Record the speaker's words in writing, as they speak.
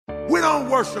We don't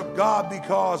worship God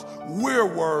because we're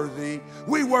worthy.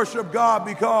 We worship God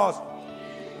because,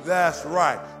 that's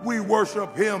right, we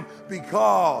worship him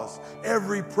because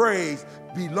every praise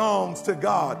belongs to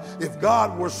God. If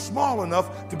God were small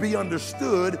enough to be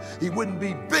understood, he wouldn't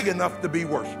be big enough to be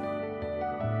worshiped.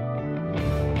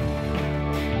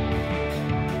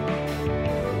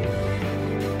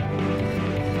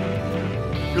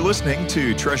 You're listening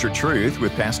to Treasure Truth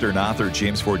with pastor and author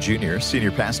James Ford Jr.,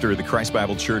 senior pastor of the Christ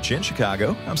Bible Church in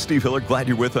Chicago. I'm Steve Hiller. Glad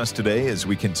you're with us today as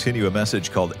we continue a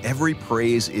message called Every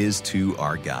Praise is to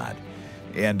Our God.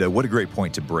 And what a great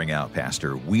point to bring out,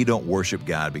 Pastor. We don't worship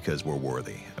God because we're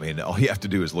worthy. I mean, all you have to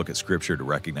do is look at Scripture to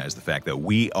recognize the fact that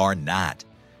we are not,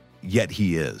 yet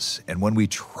he is. And when we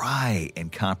try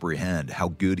and comprehend how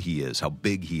good he is, how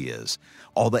big he is,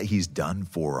 all that he's done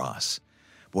for us,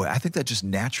 boy, I think that just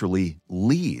naturally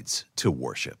leads to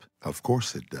worship. Of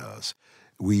course it does.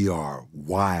 We are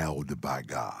wowed by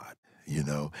God, you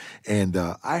know. And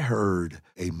I heard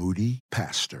a Moody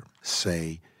pastor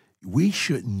say, we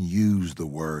shouldn't use the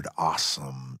word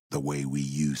awesome the way we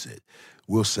use it.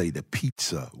 We'll say the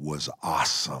pizza was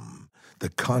awesome. The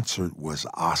concert was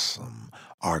awesome.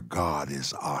 Our God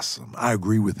is awesome. I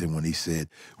agree with him when he said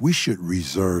we should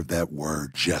reserve that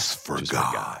word just for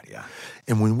God. Yeah.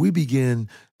 And when we begin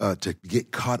to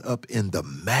get caught up in the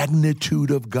magnitude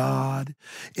of God,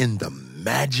 in the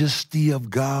majesty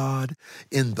of God,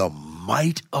 in the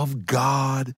might of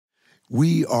God,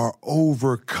 we are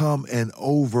overcome and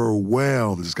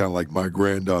overwhelmed. It's kind of like my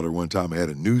granddaughter one time had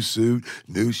a new suit,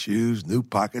 new shoes, new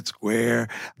pocket square,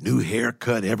 new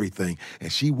haircut, everything. And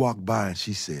she walked by and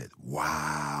she said,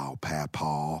 wow,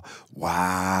 Papaw,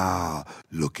 wow,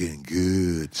 looking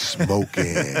good,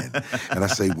 smoking. And I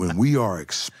say, when we are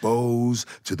exposed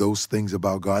to those things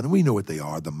about God, and we know what they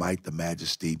are, the might, the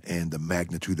majesty, and the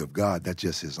magnitude of God, that's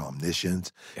just his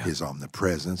omniscience, his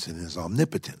omnipresence, and his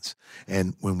omnipotence.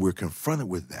 And when we're confronted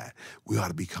with that, we ought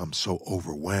to become so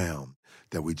overwhelmed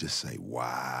that we just say,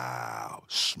 wow,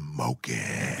 smoking.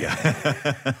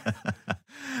 Yeah.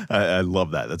 I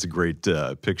love that. That's a great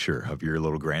picture of your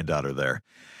little granddaughter there.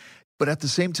 But at the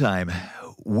same time,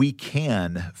 we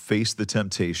can face the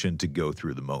temptation to go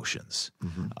through the motions.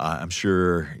 Mm-hmm. I'm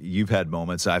sure you've had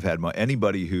moments, I've had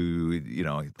anybody who, you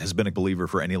know, has been a believer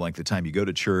for any length of time, you go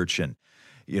to church and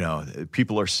you know,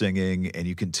 people are singing and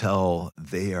you can tell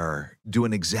they are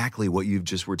doing exactly what you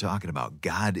just were talking about.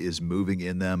 God is moving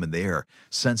in them and they are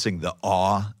sensing the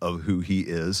awe of who he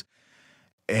is.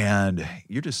 And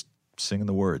you're just singing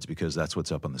the words because that's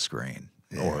what's up on the screen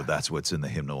or that's what's in the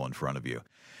hymnal in front of you.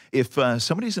 If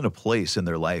somebody's in a place in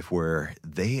their life where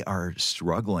they are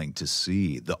struggling to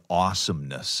see the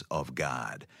awesomeness of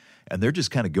God, and they're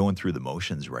just kind of going through the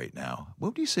motions right now, what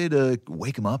would you say to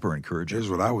wake them up or encourage them?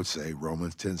 Here's what I would say,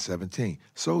 Romans 10:17.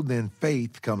 So then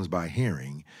faith comes by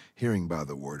hearing, hearing by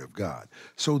the word of God.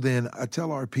 So then I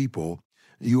tell our people,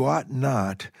 you ought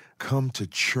not come to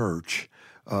church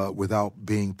without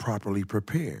being properly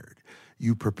prepared.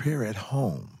 You prepare at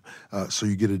home, so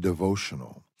you get a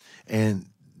devotional. And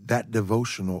that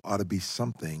devotional ought to be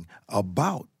something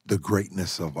about the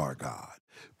greatness of our God.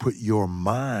 Put your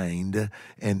mind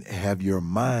and have your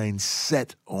mind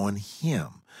set on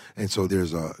him. And so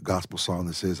there's a gospel song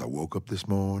that says, I woke up this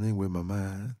morning with my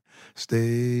mind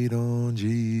stayed on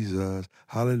Jesus.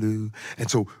 Hallelujah.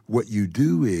 And so what you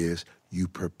do is you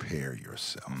prepare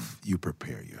yourself. You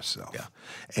prepare yourself. Yeah.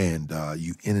 And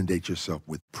you inundate yourself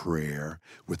with prayer,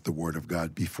 with the word of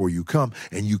God before you come.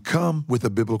 And you come with a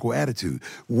biblical attitude.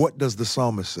 What does the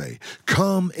psalmist say?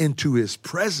 Come into his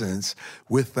presence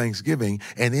with thanksgiving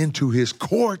and into his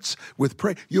courts with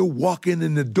prayer. You're walking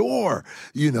in the door,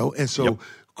 you know. And so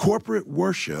corporate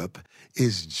worship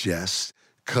is just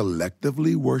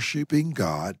collectively worshiping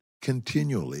God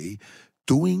continually,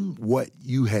 doing what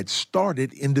you had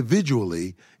started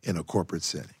individually in a corporate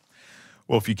setting.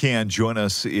 Well, if you can, join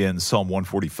us in Psalm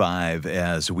 145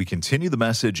 as we continue the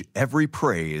message, Every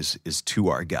Praise is to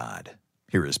Our God.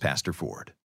 Here is Pastor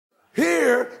Ford.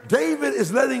 Here, David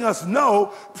is letting us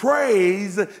know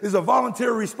praise is a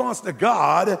voluntary response to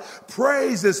God.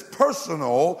 Praise is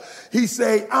personal. He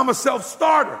say, I'm a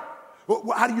self-starter.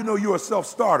 Well, how do you know you're a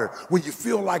self-starter? When you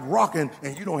feel like rocking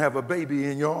and you don't have a baby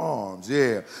in your arms.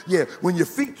 Yeah. When your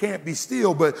feet can't be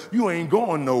still, but you ain't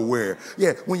going nowhere.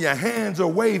 Yeah. When your hands are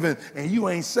waving and you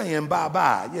ain't saying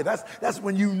bye-bye. Yeah, that's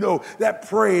when you know that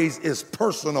praise is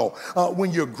personal.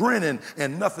 When you're grinning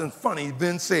and nothing funny's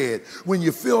been said. When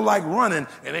you feel like running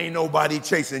and ain't nobody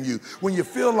chasing you. When you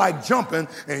feel like jumping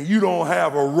and you don't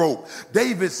have a rope.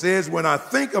 David says, when I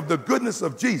think of the goodness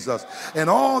of Jesus and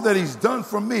all that he's done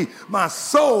for me, My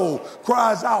soul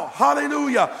cries out,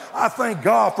 hallelujah. I thank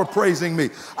God for praising me.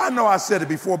 I know I said it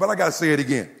before, but I got to say it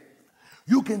again.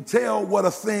 You can tell what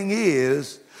a thing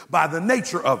is by the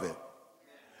nature of it.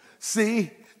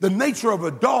 See, the nature of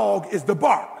a dog is to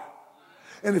bark.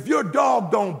 And if your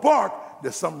dog don't bark,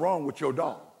 there's something wrong with your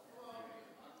dog.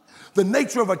 The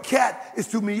nature of a cat is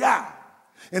to meow.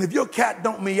 And if your cat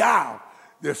don't meow,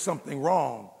 there's something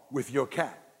wrong with your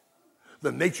cat.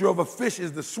 The nature of a fish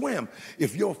is to swim.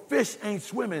 If your fish ain't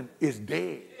swimming, it's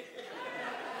dead.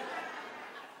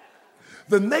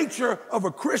 The nature of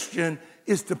a Christian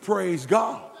is to praise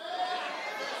God.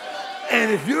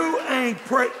 And if you ain't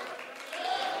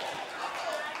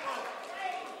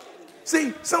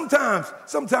see, sometimes,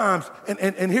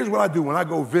 and here's what I do when I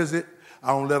go visit. I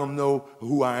don't let them know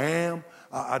who I am.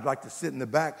 I'd like to sit in the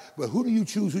back, but who do you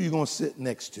choose who you're going to sit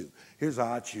next to? Here's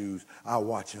how I choose. I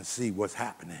watch and see what's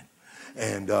happening.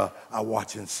 And I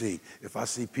watch and see. If I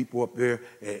see people up there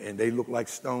and they look like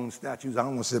stone statues, I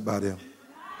don't want to sit by them.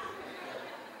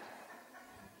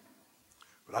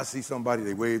 But I see somebody,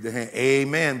 they wave their hand,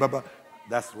 amen, bye-bye.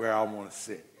 That's where I want to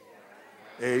sit.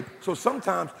 So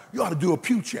sometimes you ought to do a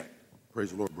pew check.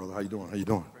 Praise the Lord, brother. How you doing? How you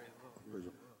doing?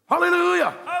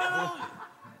 Hallelujah. Hallelujah.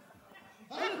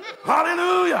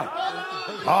 Hallelujah.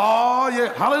 Oh,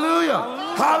 yeah.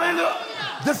 Hallelujah. Hallelujah.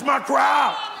 This is my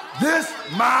crowd. This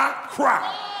my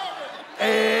crowd.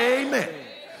 Amen.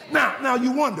 Now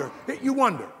you wonder,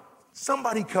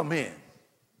 somebody come in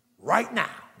right now,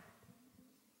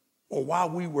 or while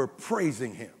we were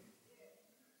praising him,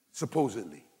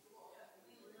 supposedly,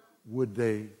 would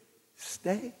they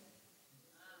stay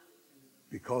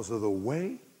because of the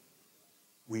way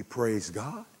we praise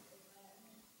God?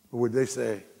 Or would they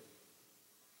say,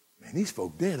 man, these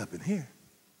folk dead up in here.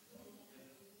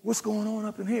 What's going on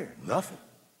up in here? Nothing.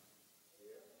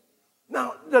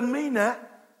 Now, doesn't mean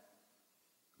that.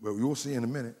 Well, you'll see in a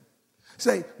minute.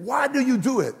 Say, why do you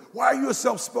do it? Why are you a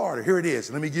self-starter? Here it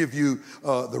is. Let me give you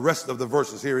the rest of the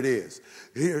verses. Here it is.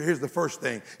 Here's the first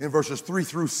thing. In verses 3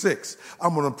 through 6,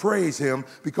 I'm going to praise him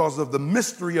because of the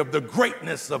mystery of the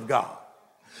greatness of God.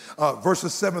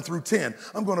 Verses 7 through 10,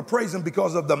 I'm going to praise him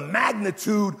because of the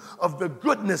magnitude of the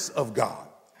goodness of God.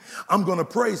 I'm going to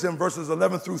praise him, verses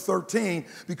 11 through 13,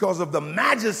 because of the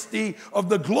majesty of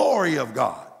the glory of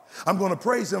God. I'm going to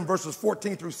praise him, verses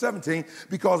 14 through 17,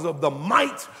 because of the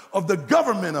might of the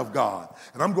government of God.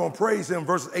 And I'm going to praise him,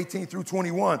 verses 18 through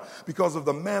 21, because of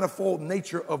the manifold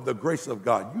nature of the grace of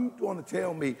God. You want to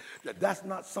tell me that that's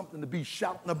not something to be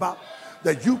shouting about?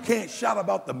 That you can't shout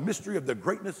about the mystery of the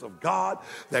greatness of God?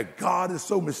 That God is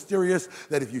so mysterious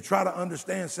that if you try to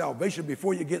understand salvation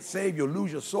before you get saved, you'll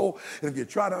lose your soul. And if you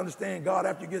try to understand God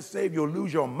after you get saved, you'll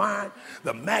lose your mind.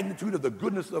 The magnitude of the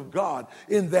goodness of God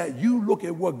in that you look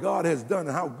at what God has done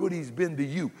and how good he's been to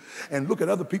you. And look at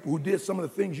other people who did some of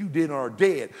the things you did and are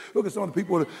dead. Look at some of the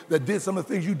people that did some of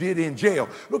the things you did in jail.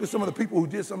 Look at some of the people who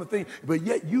did some of the things, but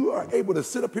yet you are able to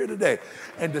sit up here today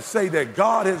and to say that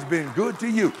God has been good to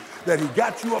you, that he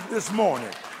got you up this morning,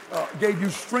 gave you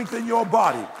strength in your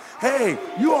body. Hey,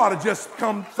 you ought to just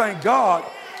come thank God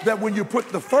that when you put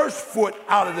the first foot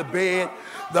out of the bed,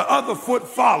 the other foot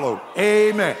followed.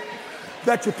 Amen.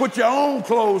 That you put your own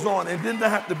clothes on and didn't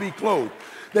have to be clothed.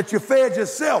 That you fed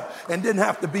yourself and didn't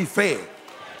have to be fed.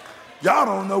 Y'all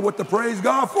don't know what to praise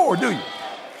God for, do you?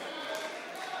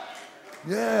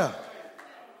 Yeah.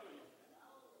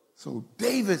 So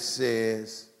David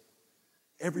says,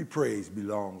 every praise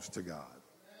belongs to God.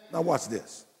 Now watch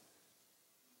this.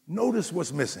 Notice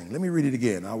what's missing. Let me read it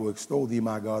again. I will extol thee,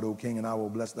 my God, O King, and I will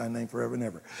bless thy name forever and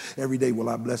ever. Every day will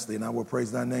I bless thee, and I will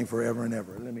praise thy name forever and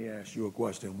ever. Let me ask you a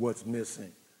question. What's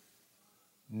missing?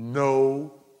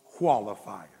 No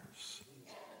qualifiers.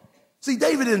 See,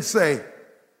 David didn't say,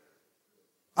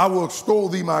 I will extol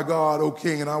thee, my God, O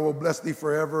King, and I will bless thee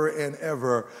forever and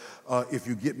ever if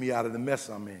you get me out of the mess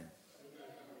I'm in.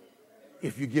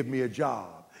 If you give me a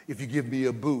job. If you give me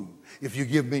a boo. If you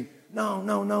give me...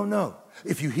 No.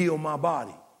 If you heal my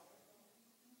body.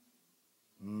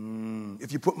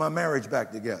 If you put my marriage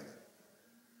back together.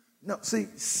 No, see,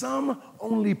 some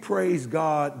only praise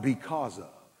God because of.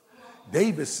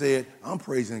 David said, I'm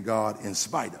praising God in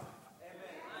spite of.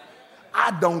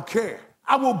 I don't care.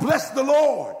 I will bless the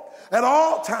Lord at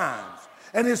all times,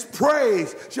 and his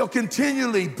praise shall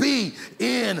continually be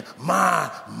in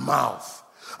my mouth.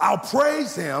 I'll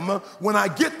praise him when I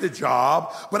get the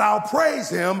job, but I'll praise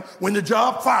him when the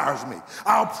job fires me.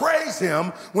 I'll praise him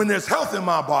when there's health in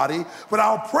my body, but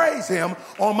I'll praise him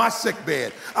on my sick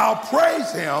bed. I'll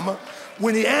praise him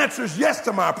when he answers yes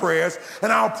to my prayers,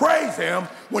 and I'll praise him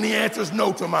when he answers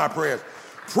no to my prayers.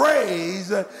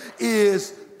 Praise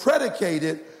is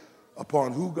predicated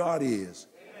upon who God is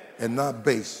and not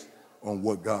based on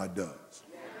what God does.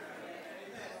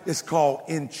 It's called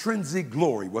intrinsic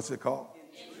glory. What's it called?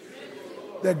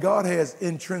 That God has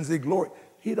intrinsic glory.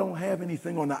 He don't have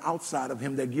anything on the outside of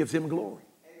him that gives him glory.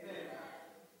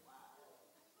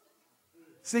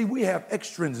 See, we have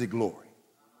extrinsic glory.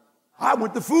 I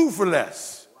went to Food for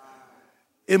Less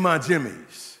in my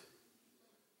Jimmy's.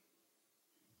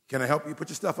 Can I help you? Put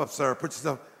your stuff up, sir. Put your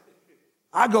stuff.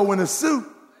 I go in a suit,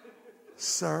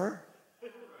 sir.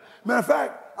 Matter of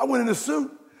fact, I went in a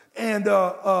suit and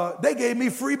they gave me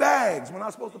free bags when I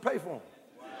was supposed to pay for them.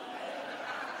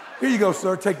 Here you go,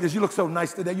 sir. Take this. You look so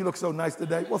nice today. You look so nice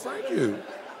today. Well, thank you.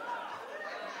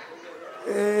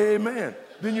 Amen.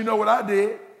 Then you know what I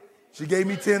did? She gave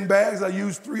me 10 bags. I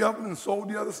used 3 of them and sold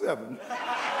the other 7.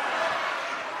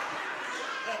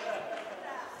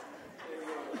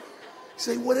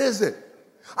 Say, what is it?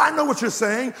 I know what you're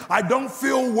saying. I don't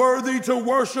feel worthy to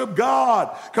worship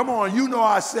God. Come on, you know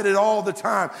I said it all the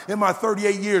time in my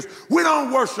 38 years. We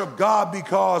don't worship God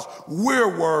because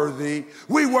we're worthy.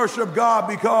 We worship God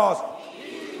because...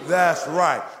 That's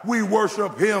right. We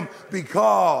worship him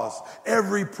because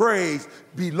every praise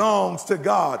belongs to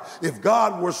God. If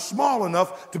God were small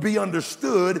enough to be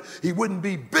understood, he wouldn't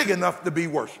be big enough to be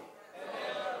worshiped.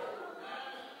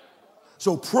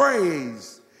 So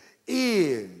praise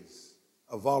is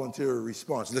a voluntary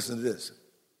response. Listen to this.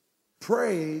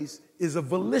 Praise is a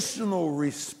volitional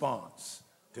response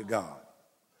to God.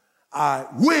 I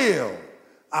will,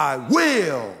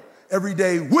 every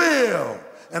day will,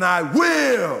 and I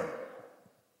will.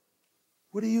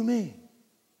 What do you mean?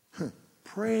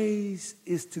 Praise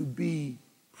is to be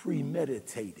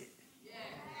premeditated.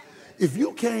 If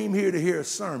you came here to hear a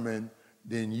sermon,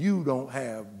 then you don't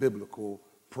have biblical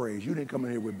praise. You didn't come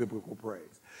in here with biblical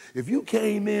praise. If you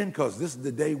came in because this is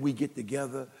the day we get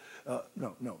together,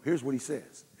 no. Here's what he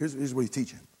says. Here's what he's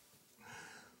teaching.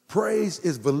 Praise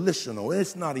is volitional.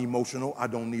 It's not emotional. I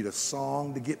don't need a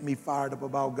song to get me fired up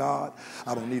about God.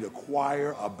 I don't need a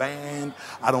choir, a band.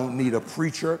 I don't need a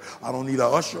preacher. I don't need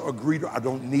an usher, a greeter. I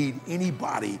don't need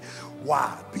anybody.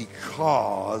 Why?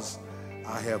 Because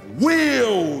I have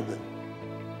willed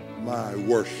my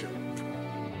worship.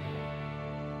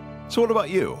 So what about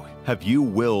you? Have you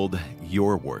willed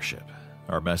your worship?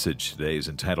 Our message today is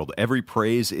entitled, Every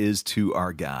Praise is to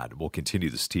Our God. We'll continue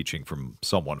this teaching from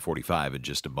Psalm 145 in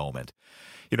just a moment.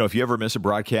 You know, if you ever miss a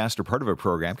broadcast or part of a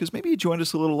program, because maybe you joined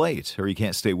us a little late or you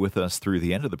can't stay with us through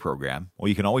the end of the program, well,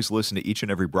 you can always listen to each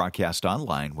and every broadcast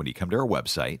online when you come to our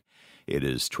website. It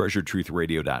is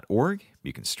treasuredtruthradio.org.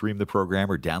 You can stream the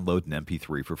program or download an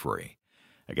MP3 for free.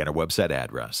 Again, our website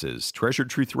address is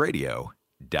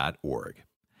treasuredtruthradio.org.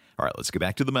 All right, let's get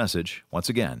back to the message. Once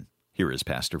again, here is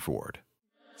Pastor Ford.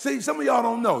 See, some of y'all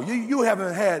don't know. You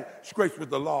haven't had scrapes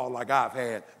with the law like I've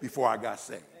had before I got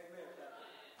saved.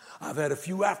 I've had a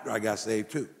few after I got saved,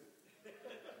 too.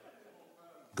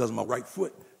 Because my right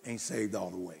foot ain't saved all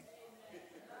the way.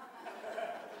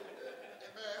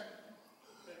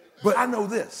 But I know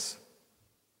this.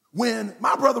 When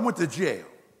my brother went to jail,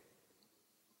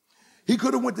 he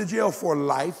could have went to jail for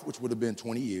life, which would have been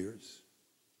 20 years.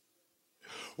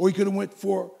 Or he could have went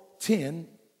for 10.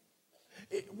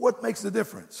 What makes the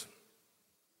difference?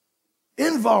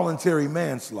 Involuntary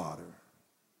manslaughter,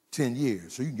 10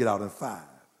 years, so you can get out in 5.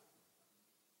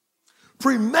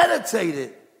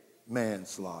 Premeditated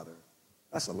manslaughter,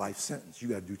 that's a life sentence. You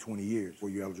got to do 20 years before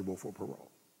you're eligible for parole.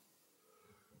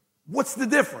 What's the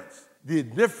difference? The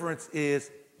difference is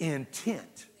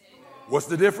intent. What's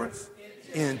the difference?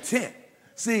 Intent.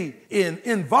 See, in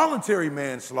involuntary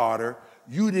manslaughter,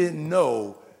 you didn't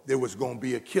know there was going to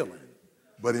be a killing.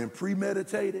 But in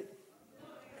premeditated,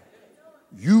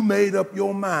 you made up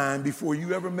your mind before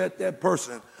you ever met that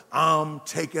person, I'm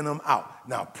taking them out.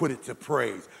 Now put it to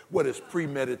praise. What is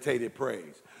premeditated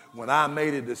praise? When I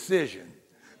made a decision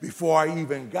before I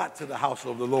even got to the house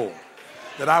of the Lord,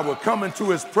 that I would come into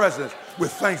his presence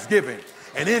with thanksgiving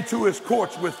and into his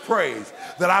courts with praise,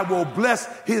 that I will bless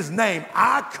his name.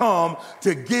 I come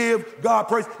to give God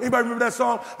praise. Anybody remember that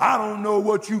song? I don't know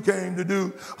what you came to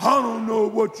do. I don't know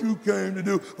what you came to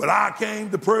do, but I came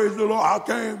to praise the Lord. I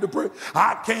came to praise.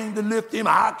 I came to lift him.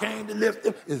 I came to lift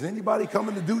him. Is anybody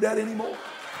coming to do that anymore?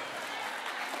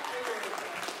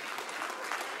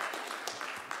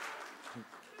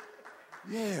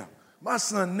 Yeah. My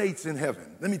son Nate's in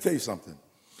heaven. Let me tell you something.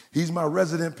 He's my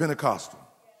resident Pentecostal.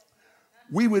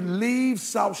 We would leave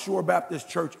South Shore Baptist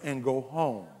Church and go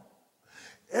home.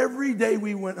 Every day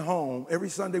we went home, every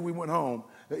Sunday we went home,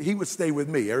 he would stay with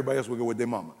me. Everybody else would go with their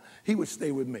mama. He would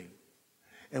stay with me.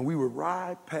 And we would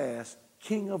ride past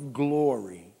King of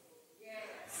Glory,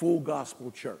 Full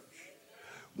Gospel Church.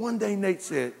 One day Nate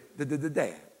said, the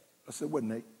dad, I said, what,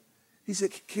 Nate? He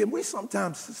said, can we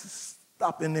sometimes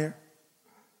stop in there?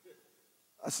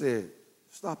 I said,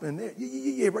 stop in there?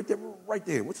 Yeah, right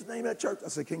there. What's the name of that church? I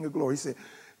said, King of Glory. He said,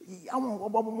 I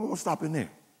want to stop in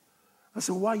there. I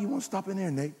said, why you want to stop in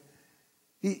there, Nate?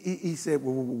 He said,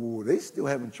 well, they still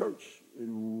having church.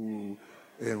 And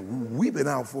we've been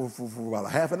out for about a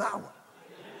half an hour.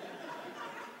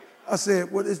 I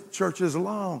said, well, this church is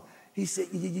long. He said,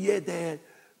 yeah, Dad,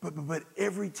 but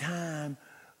every time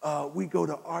we go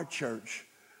to our church,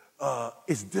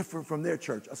 it's different from their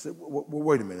church. I said, well,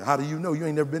 wait a minute. How do you know? You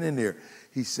ain't never been in there.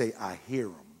 He said, I hear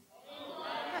them.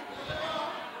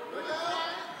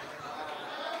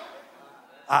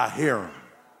 I hear them.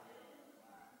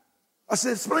 I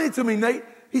said, explain it to me, Nate.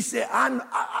 He said,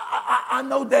 I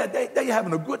know that they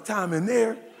having a good time in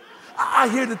there. I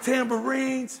hear the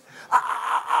tambourines.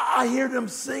 I hear them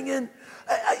singing.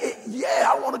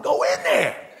 I want to go in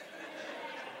there.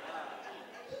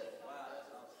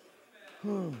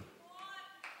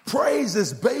 Praise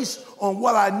is based on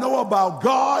what I know about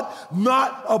God,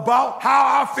 not about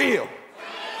how I feel.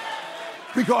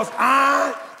 Because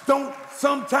I don't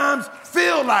sometimes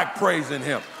feel like praising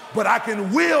him, but I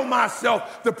can will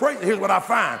myself to praise. Here's what I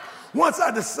find. Once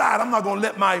I decide I'm not going to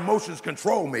let my emotions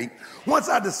control me, once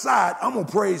I decide I'm going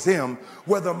to praise him,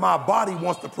 whether my body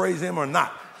wants to praise him or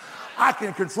not, I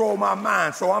can control my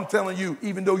mind. So I'm telling you,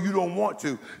 even though you don't want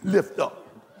to, lift up.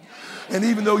 And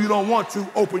even though you don't want to,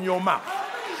 open your mouth.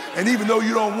 And even though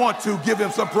you don't want to, give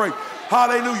him some praise.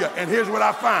 Hallelujah. And here's what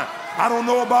I find. I don't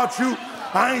know about you.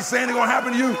 I ain't saying it's going to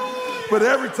happen to you. But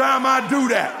every time I do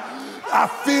that, I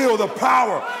feel the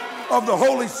power of the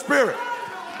Holy Spirit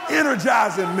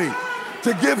energizing me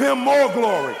to give him more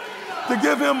glory, to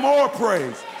give him more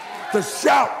praise, to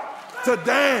shout, to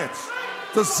dance,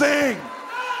 to sing.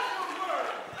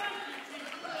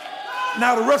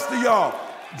 Now the rest of y'all,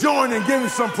 join in giving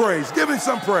some praise. Give him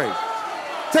some praise.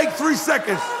 Take 3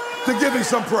 seconds to give him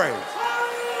some praise.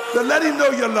 To let him know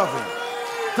you love him.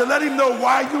 To let him know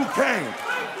why you came.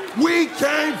 We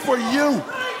came for you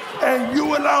and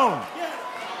you alone.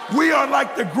 We are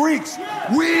like the Greeks.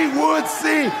 We would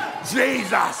see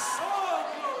Jesus.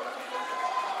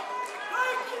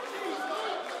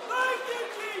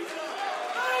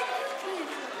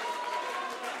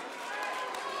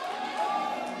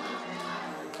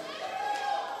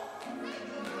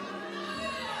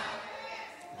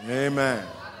 Amen.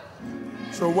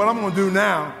 So what I'm going to do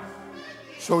now,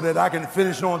 so that I can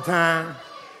finish on time.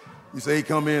 You say he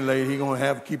come in late, he going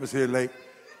to keep us here late.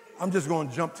 I'm just going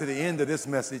to jump to the end of this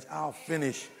message. I'll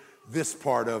finish this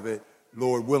part of it,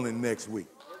 Lord willing, next week.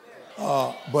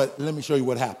 But let me show you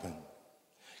what happened.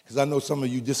 Because I know some of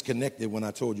you disconnected when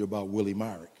I told you about Willie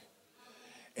Myrick.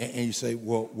 And you say,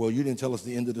 well, you didn't tell us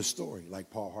the end of the story,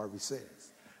 like Paul Harvey says.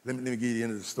 Let me give you the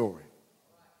end of the story.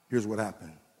 Here's what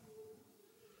happened.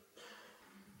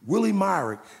 Willie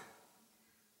Myrick,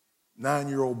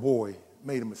 9-year-old boy,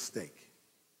 made a mistake.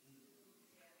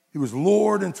 He was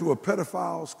lured into a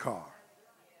pedophile's car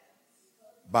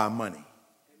by money.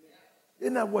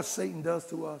 Isn't that what Satan does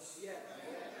to us?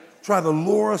 Try to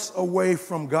lure us away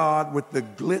from God with the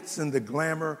glitz and the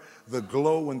glamour, the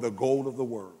glow and the gold of the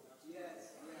world.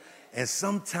 And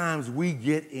sometimes we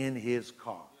get in his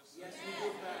car.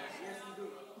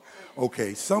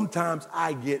 Okay, sometimes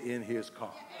I get in his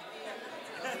car.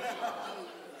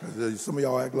 Some of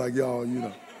y'all act like y'all,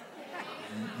 you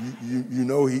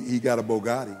know he got a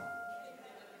Bugatti.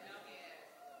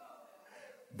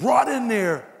 Brought in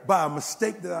there by a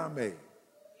mistake that I made.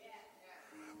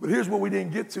 But here's what we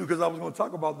didn't get to, because I was going to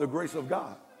talk about the grace of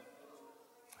God.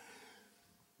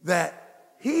 That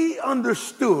he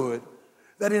understood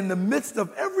that in the midst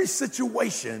of every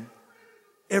situation,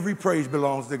 every praise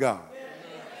belongs to God.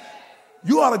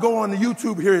 You ought to go on the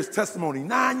YouTube, hear his testimony.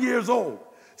 9 years old,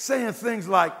 saying things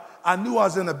like, I knew I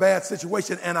was in a bad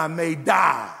situation and I may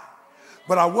die,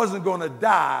 but I wasn't going to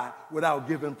die without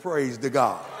giving praise to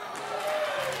God.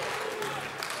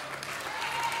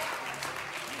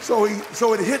 So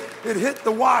it hit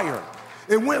the wire.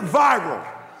 It went viral.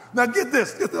 Now get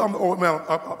this. Oh man,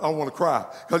 I want to cry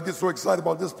because I get so excited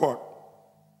about this part.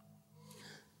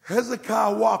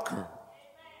 Hezekiah Walker,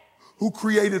 who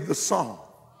created the song,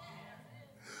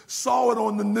 saw it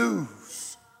on the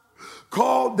news,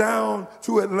 called down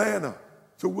to Atlanta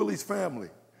to Willie's family.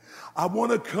 I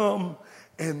want to come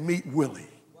and meet Willie.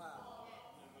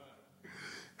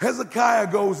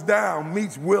 Hezekiah goes down,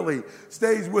 meets Willie,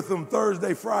 stays with him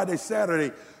Thursday, Friday,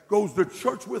 Saturday, goes to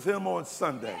church with him on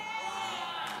Sunday.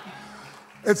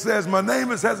 It says, my name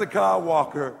is Hezekiah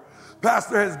Walker.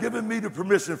 Pastor has given me the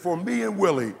permission for me and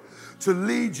Willie to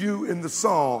lead you in the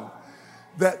song.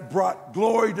 that brought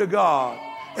glory to God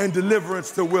and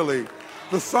deliverance to Willie.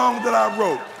 The song that I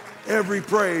wrote, Every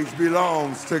Praise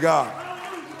Belongs to God.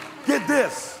 Get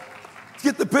this.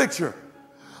 Get the picture.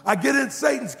 I get in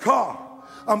Satan's car.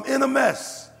 I'm in a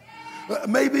mess.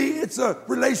 Maybe it's a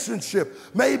relationship.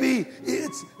 Maybe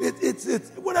it's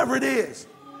whatever it is.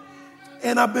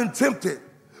 And I've been tempted.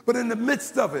 But in the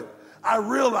midst of it, I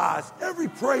realize every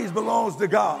praise belongs to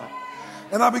God.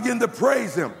 And I begin to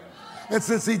praise him. And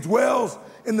since he dwells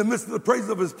in the midst of the praise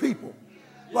of his people,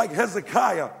 like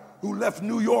Hezekiah, who left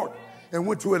New York and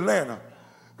went to Atlanta,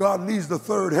 God leaves the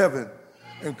third heaven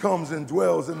and comes and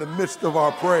dwells in the midst of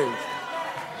our praise.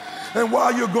 And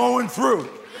while you're going through,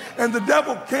 and the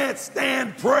devil can't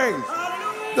stand praise,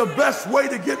 the best way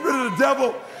to get rid of the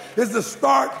devil is to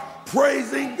start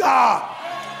praising God.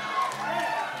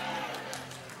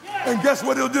 And guess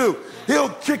what he'll do? He'll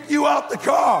kick you out the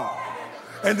car.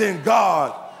 And then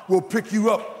God will pick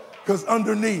you up, because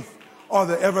underneath are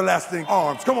the everlasting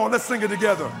arms. Come on, let's sing it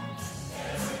together.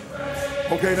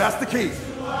 Okay, that's the key.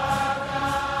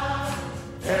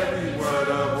 Every word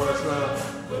of worship,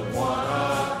 the one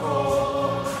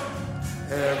accord.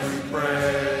 Every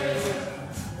praise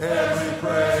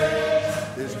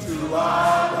is to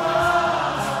our God.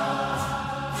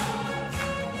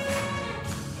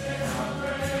 Every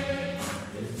praise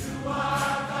is to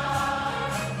our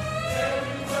God.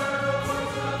 Every word of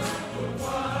worship, the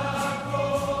one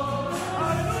accord.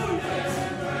 Hallelujah.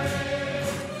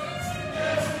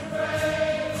 Every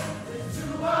praise is to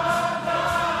our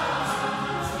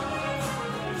God.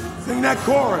 Sing that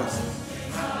chorus.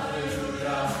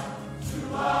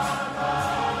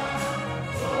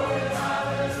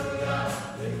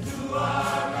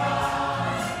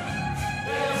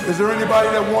 Is there anybody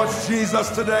that wants Jesus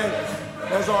today?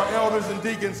 As our elders and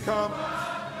deacons come,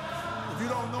 if you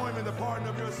don't know him in the pardon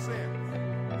of your sin.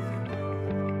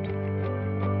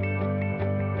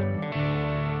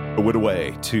 What a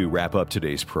way to wrap up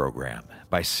today's program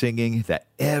by singing that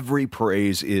every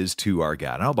praise is to our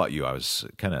God. How about you? I was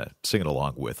kind of singing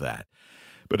along with that.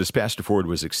 But as Pastor Ford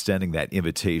was extending that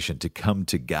invitation to come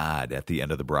to God at the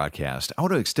end of the broadcast, I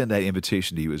want to extend that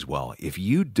invitation to you as well. If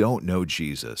you don't know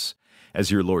Jesus as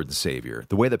your Lord and Savior,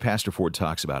 the way that Pastor Ford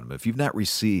talks about him, if you've not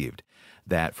received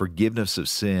that forgiveness of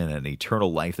sin and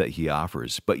eternal life that he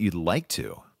offers, but you'd like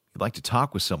to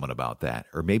talk with someone about that,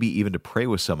 or maybe even to pray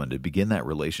with someone to begin that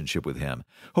relationship with him,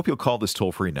 hope you'll call this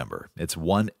toll-free number. It's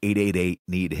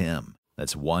 1-888-NEED-HIM.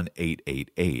 That's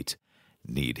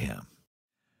 1-888-NEED-HIM.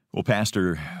 Well,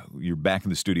 Pastor, you're back in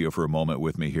the studio for a moment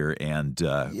with me here, and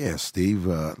Yes, Steve,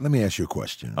 let me ask you a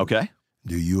question. Okay.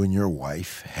 Do you and your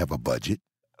wife have a budget?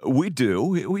 We do.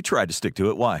 We try to stick to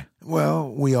it. Why?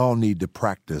 Well, we all need to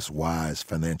practice wise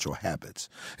financial habits.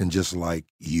 And just like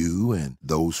you and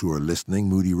those who are listening,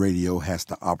 Moody Radio has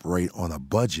to operate on a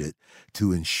budget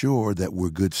to ensure that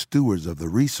we're good stewards of the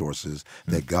resources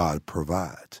that God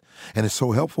provides. And it's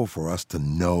so helpful for us to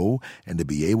know and to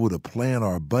be able to plan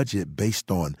our budget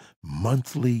based on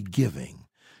monthly giving.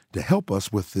 To help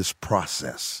us with this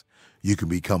process, you can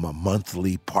become a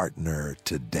monthly partner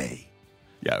today.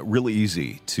 Yeah, really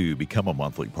easy to become a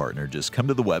monthly partner. Just come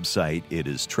to the website. It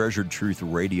is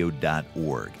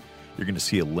treasuredtruthradio.org. You're going to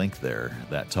see a link there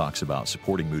that talks about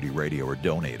supporting Moody Radio or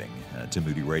donating to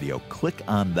Moody Radio. Click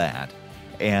on that,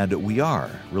 and we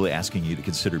are really asking you to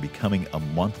consider becoming a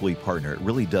monthly partner. It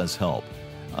really does help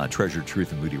Treasured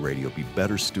Truth and Moody Radio be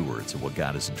better stewards of what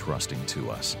God is entrusting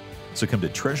to us. So come to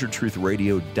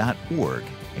treasuredtruthradio.org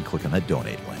and click on that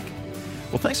donate link.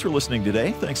 Well, thanks for listening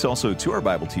today. Thanks also to our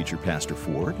Bible teacher, Pastor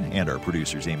Ford, and our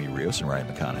producers, Amy Rios and Ryan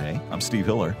McConaughey. I'm Steve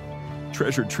Hiller.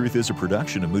 Treasured Truth is a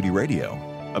production of Moody Radio,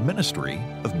 a ministry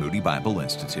of Moody Bible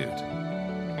Institute.